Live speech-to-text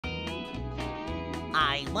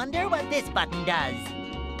I wonder what this button does.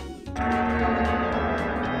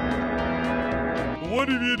 What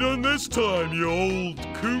have you done this time, you old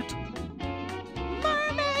coot?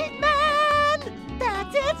 Mermaidman!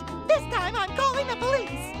 That's it! This time I'm calling the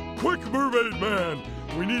police! Quick, Mermaidman!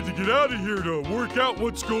 We need to get out of here to work out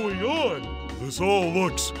what's going on. This all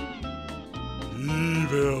looks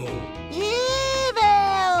evil.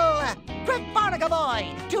 Evil! Quick, Barnacle Boy,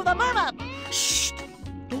 to the Merma! Shh!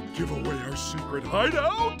 Don't give away our secret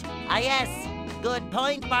hideout! Ah, yes. Good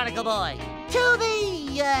point, Barnacle Boy. To the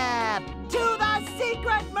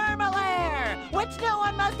secret Merma lair, which no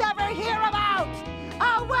one must ever hear about!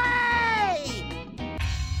 Away!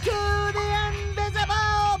 To the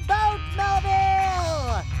invisible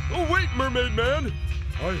boatmobile! Oh, wait, Mermaidman!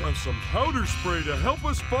 I have some powder spray to help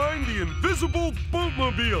us find the invisible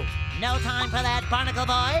boatmobile. No time for that, Barnacle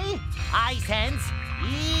Boy. I sense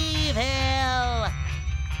evil.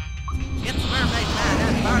 It's Mermaidman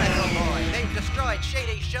and Barnacle Boy. They've destroyed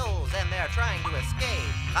Shady Shoals and they're trying to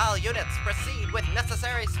escape. All units proceed with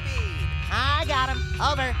necessary speed. I got him.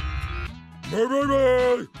 Over.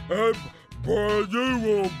 Mermaidman and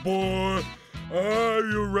Barnacle Boy, are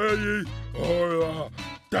you ready?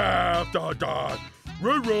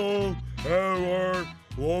 Roll,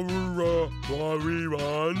 we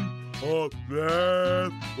run, there,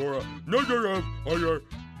 or another,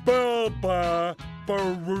 Baba,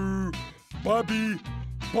 Bobby,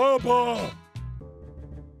 Baba.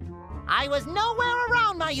 I was nowhere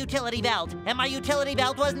around my utility belt, and my utility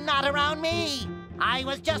belt was not around me. I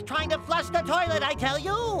was just trying to flush the toilet, I tell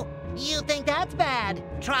you. You think that's bad?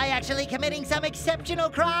 Try actually committing some exceptional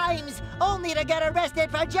crimes, only to get arrested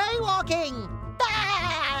for jaywalking.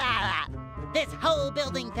 Ah! This whole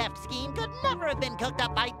building theft scheme could never have been cooked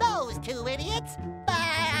up by those two idiots.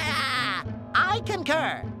 Ah! I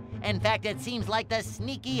concur. In fact, it seems like the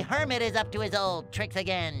sneaky hermit is up to his old tricks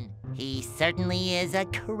again. He certainly is a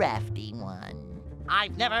crafty one.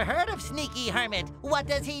 I've never heard of Sneaky Hermit. What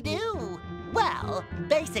does he do? Well,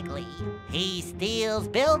 basically, he steals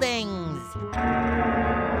buildings.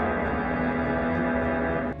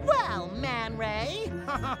 Well, Man Ray,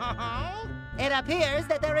 it appears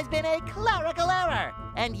that there has been a clerical error,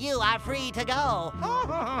 and you are free to go.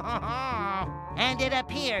 And it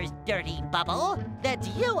appears, Dirty Bubble, that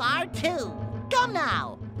you are too. Come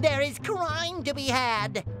now, there is crime to be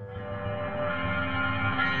had.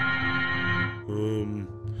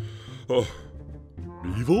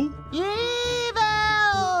 Evil?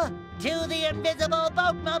 Evil! To the invisible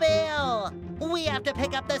boatmobile! We have to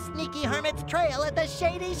pick up the Sneaky Hermit's trail at the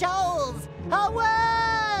Shady Shoals!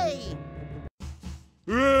 Away!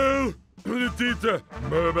 Well, Tita,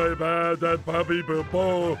 Mermaidman and Bobby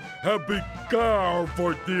Bilbo have begun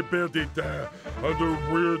for the building there. And the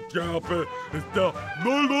weird outfit is the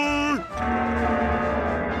Lulu!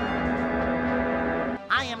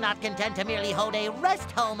 I am not content to merely hold a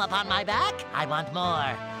rest home upon my back. I want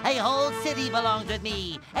more. A whole city belongs with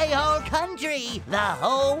me. A whole country. The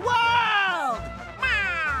whole world!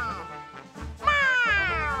 Meow!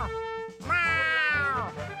 Meow!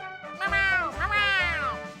 Meow! Meow!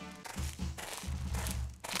 Meow!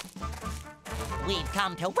 We've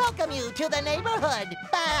come to welcome you to the neighborhood.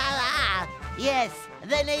 Yes,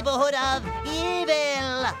 the neighborhood of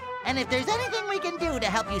evil. And if there's anything we can do to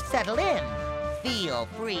help you settle in, feel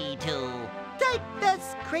free to. Take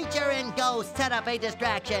this creature and go set up a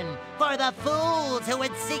distraction for the fools who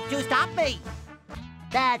would seek to stop me.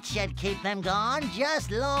 That should keep them gone just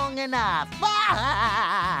long enough.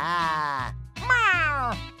 Meow!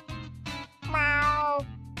 Meow!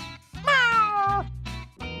 Meow!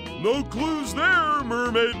 No clues there,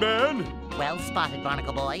 Mermaidman. Well spotted,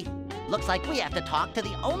 Barnacle Boy. Looks like we have to talk to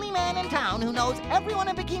the only man in town who knows everyone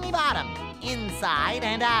in Bikini Bottom, inside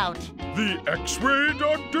and out. The X-ray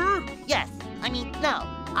doctor? Yes, no.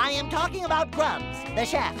 I am talking about Grubbs, the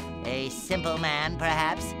chef. A simple man,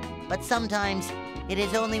 perhaps, but sometimes it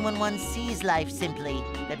is only when one sees life simply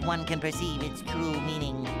that one can perceive its true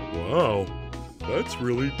meaning. Wow, that's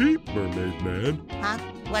really deep, Mermaidman. Huh?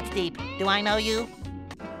 What's deep? Do I know you?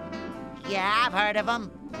 Yeah, I've heard of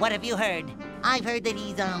him. What have you heard? I've heard that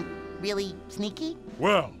he's, really sneaky?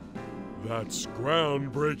 Well, that's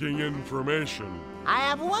groundbreaking information. I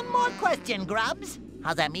have one more question, Grubbs.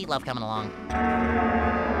 How's that meatloaf coming along?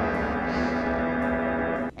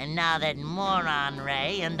 And now that Moron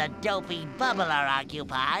Ray and the dopey Bubble are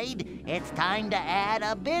occupied, it's time to add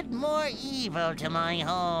a bit more evil to my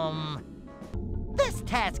home. This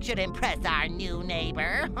task should impress our new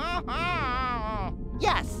neighbor.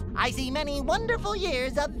 Yes, I see many wonderful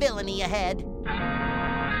years of villainy ahead.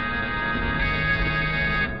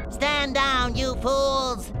 Stand down, you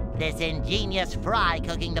fools! This ingenious fry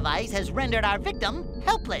cooking device has rendered our victim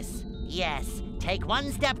helpless. Yes, take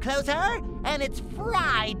one step closer, and it's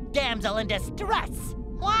fried damsel in distress.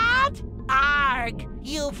 What? Arg,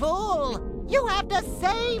 you fool! You have to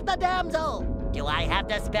save the damsel! Do I have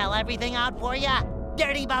to spell everything out for ya?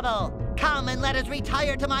 Dirty Bubble, come and let us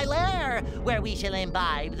retire to my lair, where we shall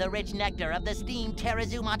imbibe the rich nectar of the steamed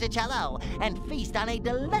terrazoo Monticello and feast on a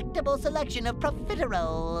delectable selection of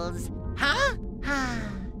profiteroles. Huh?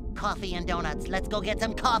 Coffee and donuts. Let's go get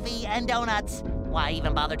some coffee and donuts. Why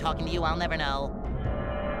even bother talking to you? I'll never know.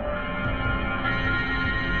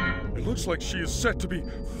 It looks like she is set to be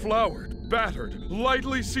floured, battered,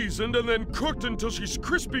 lightly seasoned, and then cooked until she's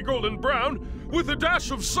crispy golden brown with a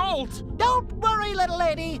dash of salt. Don't worry, little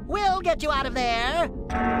lady. We'll get you out of there.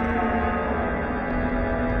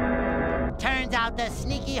 Turns out the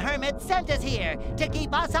sneaky hermit sent us here to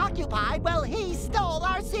keep us occupied while he stole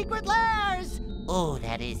our secret lairs. Oh,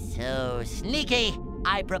 that is so sneaky.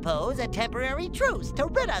 I propose a temporary truce to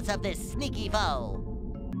rid us of this sneaky foe.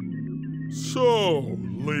 So,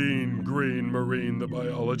 Lean Green Marine the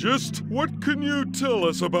biologist, what can you tell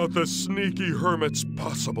us about the sneaky hermit's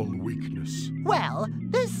possible weakness? Well,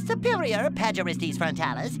 this superior Pageristes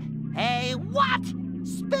frontalis... Hey, what?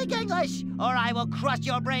 Speak English, or I will crush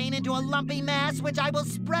your brain into a lumpy mass which I will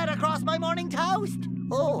spread across my morning toast.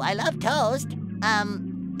 Oh, I love toast.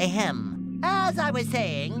 Ahem. As I was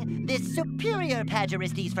saying, this superior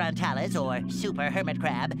Pageristes frontalis, or super hermit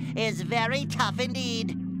crab, is very tough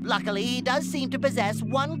indeed. Luckily, he does seem to possess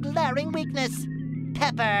one glaring weakness: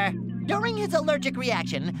 pepper. During his allergic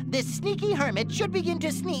reaction, this sneaky hermit should begin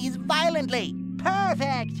to sneeze violently.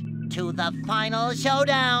 Perfect! To the final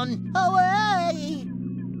showdown. Away!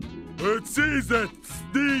 It sees that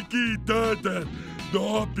sneaky dada,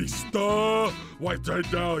 no pista, white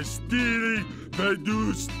right now is stealing,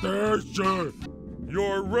 Bedu Stasher.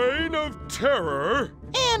 Your reign of terror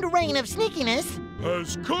And reign of sneakiness.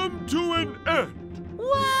 has come to an end.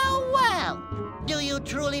 Well, well. Do you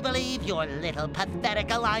truly believe your little pathetic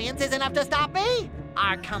alliance is enough to stop me?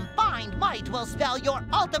 Our combined might will spell your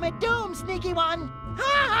ultimate doom, sneaky one.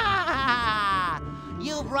 Ha ha ha!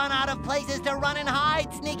 You've run out of places to run and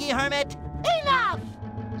hide, sneaky hermit. Enough!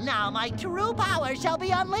 Now my true power shall be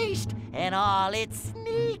unleashed in all its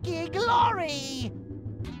sneaky glory.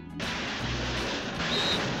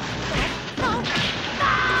 No! No!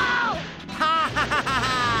 Ha ha ha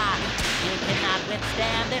ha! You cannot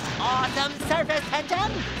withstand this awesome surface tension.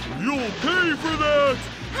 You'll pay for that!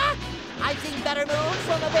 Ha! I've seen better moves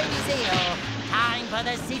from a baby seal. Time for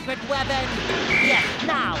the secret weapon. Yes,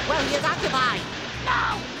 now, while he is occupied.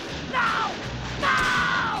 No! No!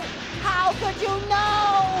 No! How could you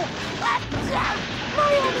know?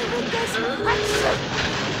 My only weakness.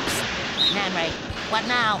 Nanray, what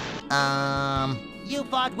now? You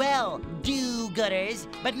fought well, do-gooders,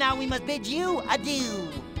 but now we must bid you adieu.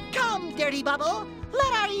 Come, Dirty Bubble,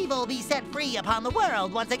 let our evil be set free upon the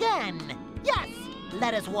world once again. Yes,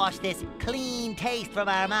 let us wash this clean taste from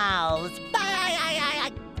our mouths.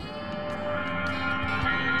 Bye.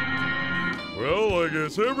 Well, I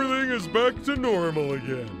guess everything is back to normal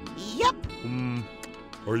again. Yep,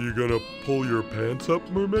 Are you gonna pull your pants up,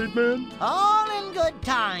 Mermaidman? all in good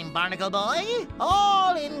time, Barnacle Boy.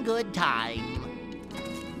 All in good time.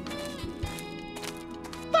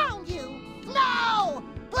 Found you! No!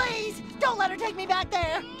 Please, don't let her take me back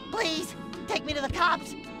there. Please, take me to the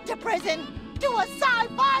cops, to prison, to a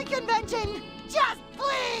sci-fi convention. Just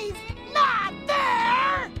please, not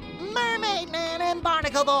there! Mermaidman and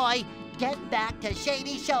Barnacle Boy, get back to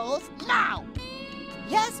Shady Shoals now.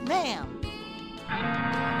 Yes, ma'am.